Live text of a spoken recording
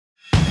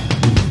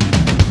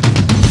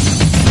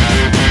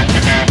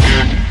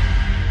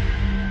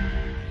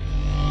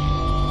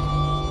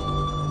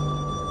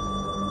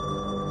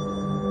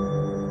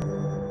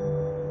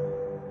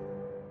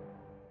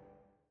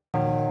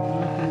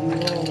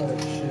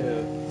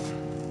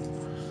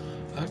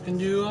can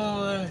do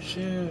all that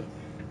shit.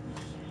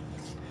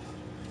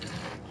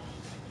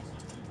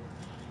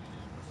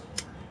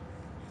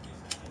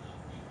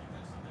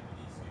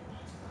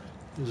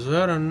 Is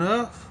that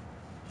enough?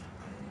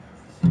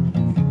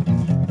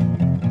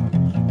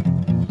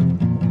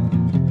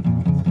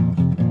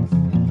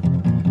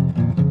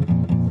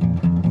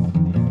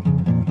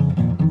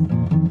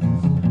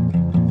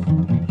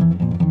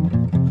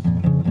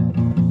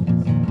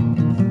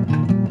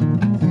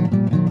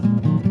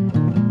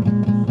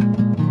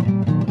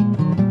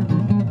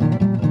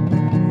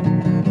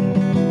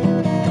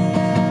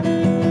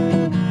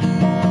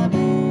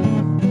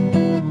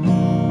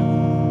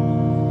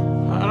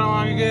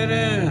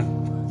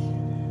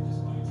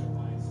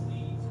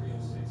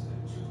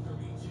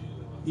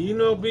 You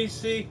know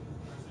BC?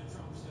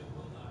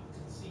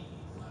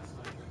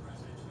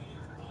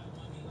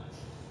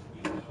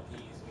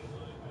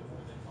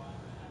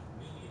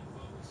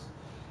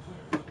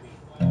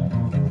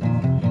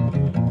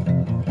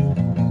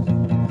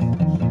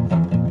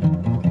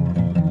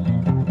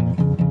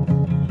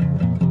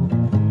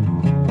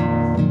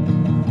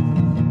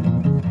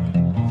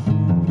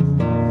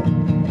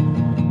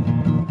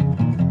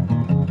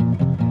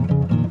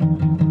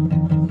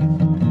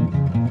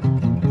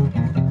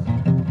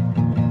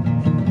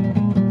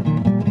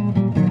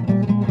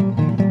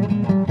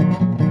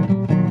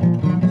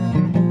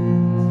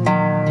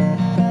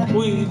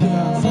 We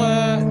got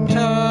flat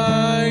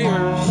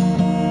tires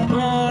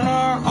on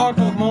our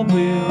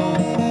automobile.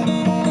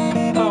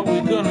 Are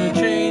we gonna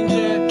change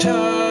that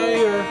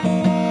tire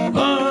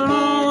on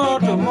our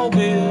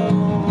automobile?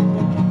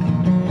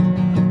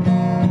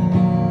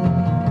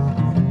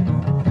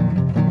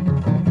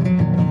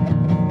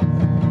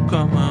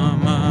 Come on,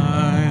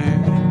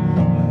 Mike.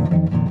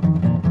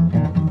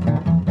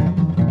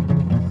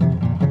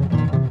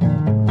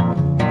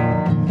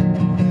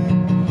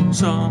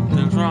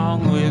 Something's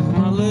wrong with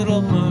my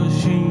little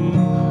machine.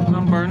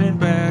 I'm burning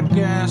bad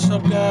gas so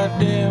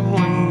goddamn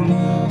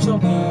lean.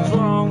 Something's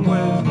wrong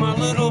with my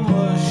little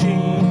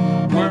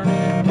machine.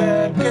 Burning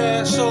bad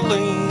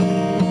gasoline.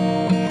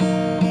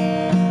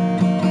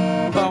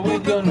 Are we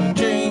gonna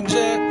change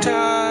that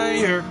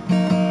tire?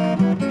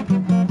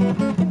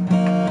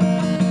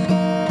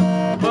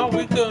 Are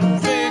we gonna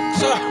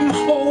fix our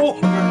motor?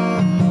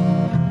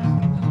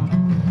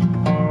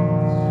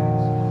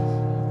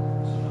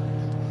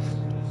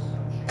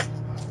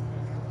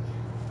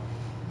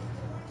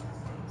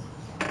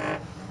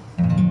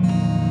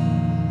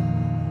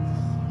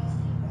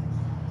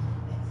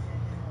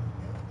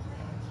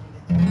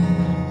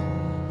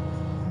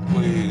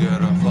 We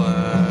got a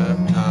flat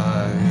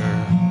tire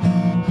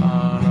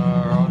on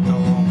our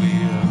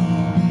automobile.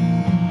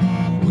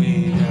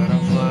 We got a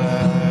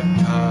flat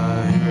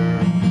tire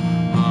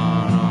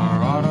on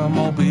our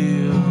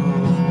automobile.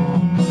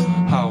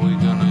 How we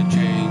gonna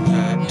change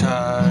that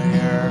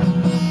tire?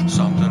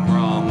 Something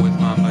wrong with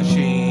my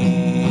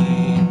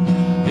machine.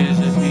 Is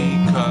it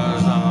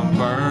because I'm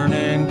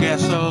burning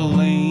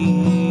gasoline?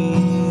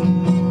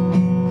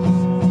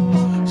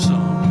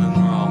 Something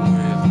wrong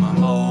with my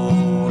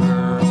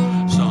motor.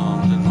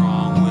 Something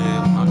wrong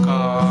with my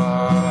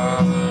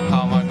car.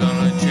 How am I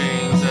gonna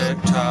change that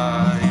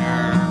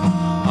tire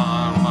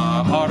on my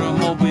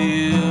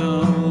automobile?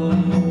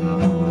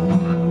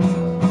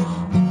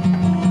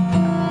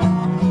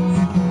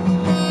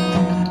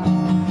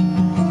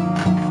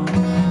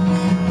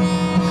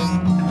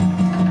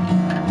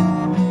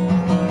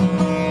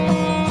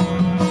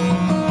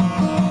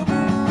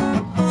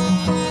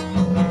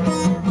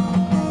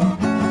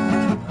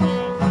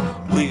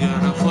 We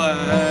got a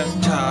flat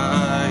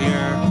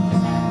tire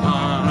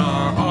on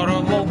our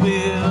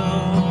automobile.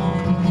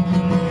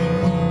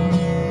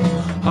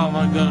 How am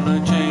I gonna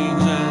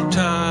change that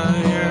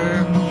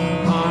tire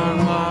on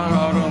my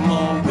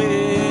automobile?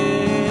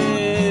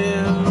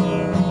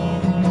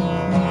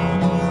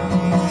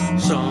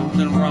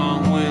 Something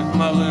wrong with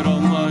my little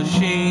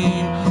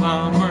machine.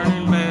 I'm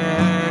burning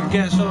bad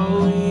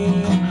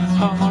gasoline.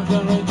 How am I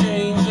gonna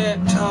change that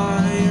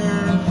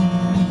tire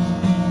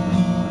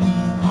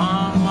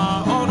on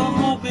my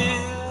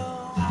automobile?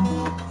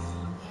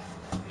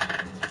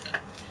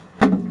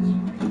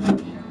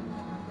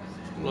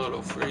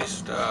 Little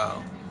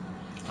freestyle.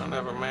 I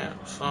never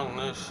sung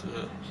this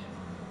shit.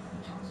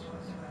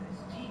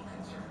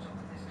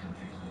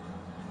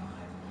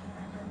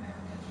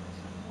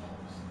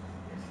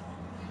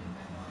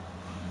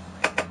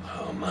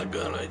 How am I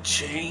gonna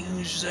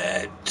change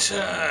that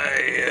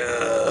tire?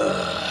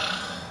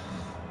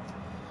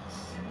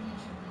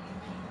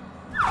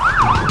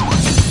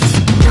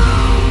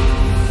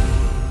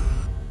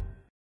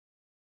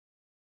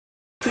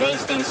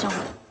 PlayStation